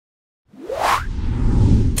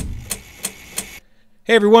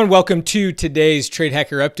Hey everyone, welcome to today's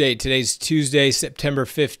TradeHacker update. Today's Tuesday, September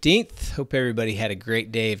 15th. Hope everybody had a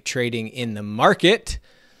great day of trading in the market.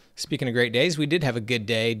 Speaking of great days, we did have a good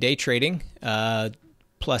day trading,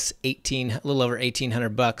 plus a little over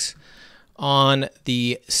 1,800 bucks on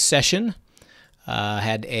the session.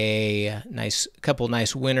 Had a couple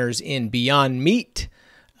nice winners in Beyond Meat,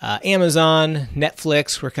 Amazon,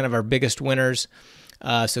 Netflix were kind of our biggest winners.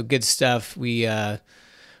 So good stuff.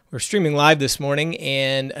 We're streaming live this morning,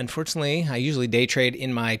 and unfortunately, I usually day trade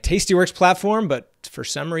in my Tastyworks platform, but for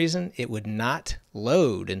some reason, it would not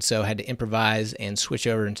load, and so I had to improvise and switch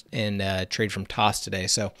over and trade from Toss today.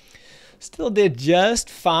 So still did just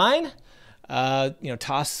fine.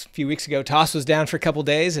 Toss a few weeks ago, Toss was down for a couple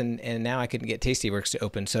days, and now I couldn't get Tastyworks to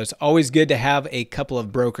open. So it's always good to have a couple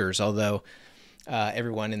of brokers, although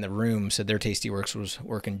everyone in the room said their Tastyworks was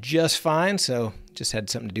working just fine, so just had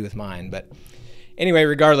something to do with mine. But anyway,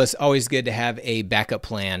 regardless, always good to have a backup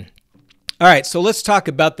plan. All right, so let's talk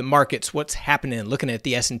about the markets. What's happening? Looking at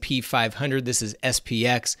the S&P 500, this is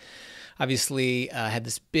SPX. Obviously, had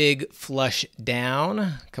this big flush down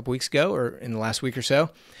a couple weeks ago, or in the last week or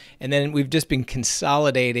so. And then we've just been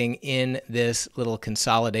consolidating in this little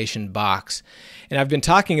consolidation box. And I've been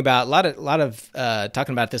talking about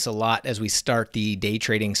talking about this a lot as we start the day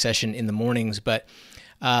trading session in the mornings. But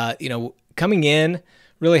coming in,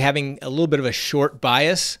 really having a little bit of a short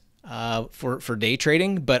bias for day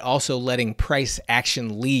trading, but also letting price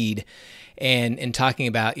action lead, and talking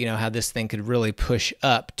about how this thing could really push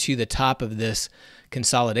up to the top of this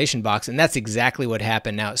consolidation box. And that's exactly what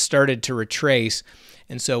happened. Now it started to retrace,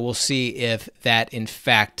 and so we'll see if that in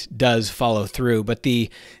fact does follow through. But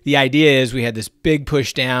the idea is we had this big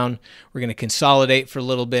push down, we're going to consolidate for a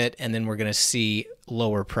little bit, and then we're going to see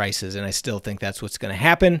lower prices, and I still think that's what's going to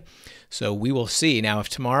happen. So we will see. Now if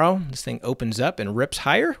tomorrow this thing opens up and rips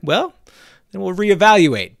higher, well, then we'll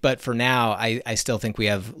reevaluate. But for now, I still think we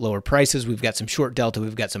have lower prices. We've got some short delta,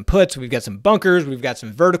 we've got some puts, we've got some bunkers, we've got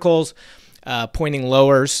some verticals pointing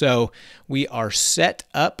lower. So we are set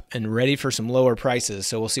up and ready for some lower prices.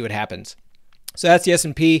 So we'll see what happens. So that's the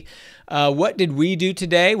S&P. What did we do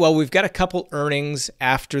today? Well, we've got a couple earnings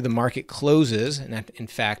after the market closes. And in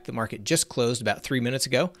fact, the market just closed about 3 minutes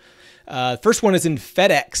ago. First one is in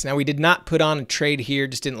FedEx. Now, we did not put on a trade here,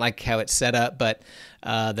 just didn't like how it's set up. But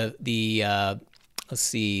let's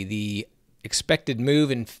see, the expected move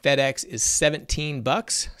in FedEx is 17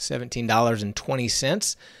 bucks,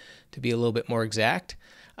 $17.20 to be a little bit more exact.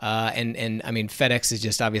 And I mean, FedEx has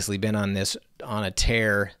just obviously been on a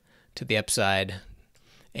tear to the upside,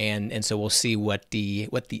 and so we'll see what the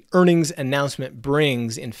earnings announcement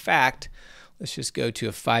brings. In fact, let's just go to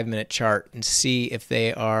a 5-minute chart and see if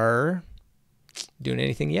they are doing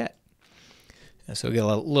anything yet. So we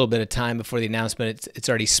got a little bit of time before the announcement. It's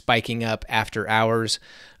already spiking up after hours.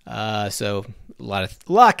 So a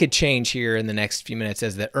lot could change here in the next few minutes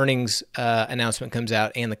as the earnings announcement comes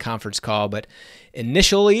out and the conference call. But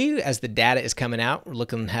initially, as the data is coming out, we're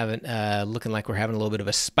looking like we're having a little bit of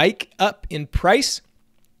a spike up in price.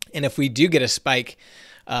 And if we do get a spike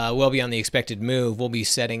well beyond the expected move, we'll be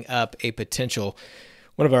setting up a potential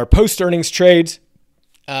one of our post-earnings trades.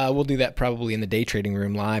 We'll do that probably in the day trading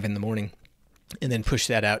room live in the morning, and then push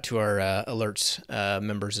that out to our alerts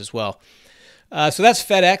members as well. So that's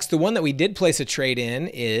FedEx. The one that we did place a trade in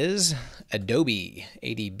is Adobe,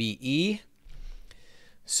 ADBE.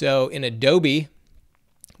 So in Adobe,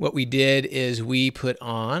 what we did is we put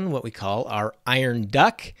on what we call our Iron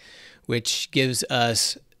Duck, which gives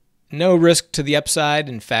us no risk to the upside.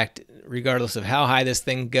 In fact, regardless of how high this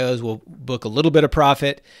thing goes, we'll book a little bit of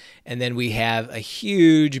profit, and then we have a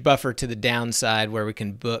huge buffer to the downside where we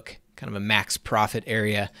can book kind of a max profit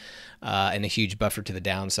area and a huge buffer to the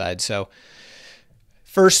downside. So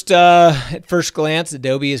at first glance,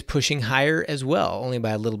 Adobe is pushing higher as well, only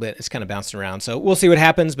by a little bit. It's kind of bouncing around. So we'll see what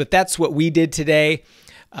happens, but that's what we did today.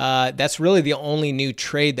 That's really the only new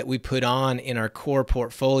trade that we put on in our core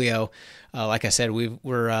portfolio. Like I said,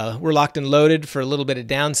 we're locked and loaded for a little bit of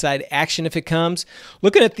downside action if it comes.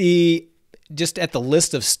 Looking at just at the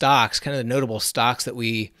list of stocks, kind of the notable stocks that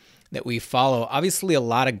we follow. Obviously, a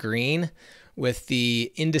lot of green with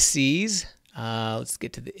the indices. Let's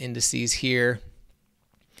get to the indices here.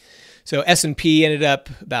 So S&P ended up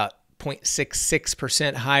about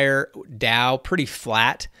 0.66% higher. Dow pretty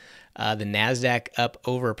flat. The NASDAQ up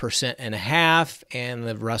over 1.5%, and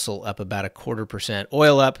the Russell up about 0.25%.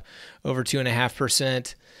 Oil up over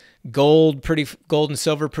 2.5%. Gold and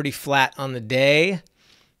silver pretty flat on the day,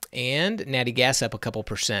 and natty gas up a couple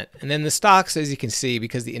percent. And then the stocks, as you can see,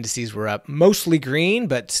 because the indices were up, mostly green,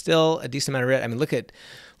 but still a decent amount of red. I mean, look at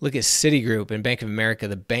Look at Citigroup and Bank of America.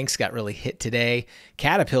 The banks got really hit today.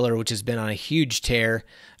 Caterpillar, which has been on a huge tear,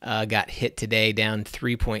 got hit today, down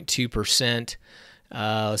 3.2%.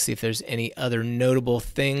 Let's see if there's any other notable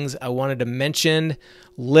things I wanted to mention.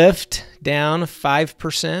 Lyft down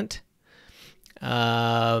 5%.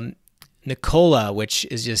 Nikola, which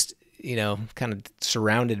is just, kind of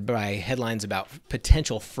surrounded by headlines about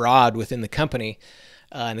potential fraud within the company.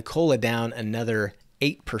 Nikola down another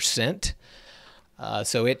 8%.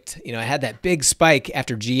 So it had that big spike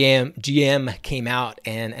after GM came out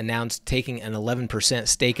and announced taking an 11%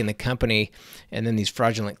 stake in the company, and then these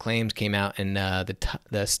fraudulent claims came out, and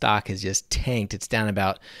the stock has just tanked. It's down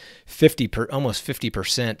about almost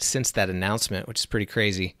 50% since that announcement, which is pretty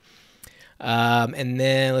crazy. And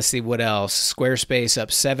then let's see what else. Squarespace up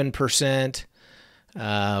 7%.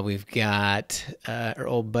 We've got our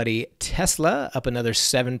old buddy Tesla up another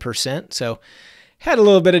 7%. So had a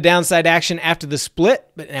little bit of downside action after the split,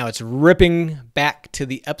 but now it's ripping back to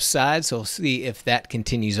the upside. So we'll see if that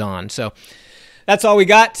continues on. So that's all we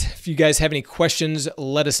got. If you guys have any questions,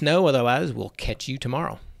 let us know. Otherwise, we'll catch you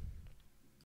tomorrow.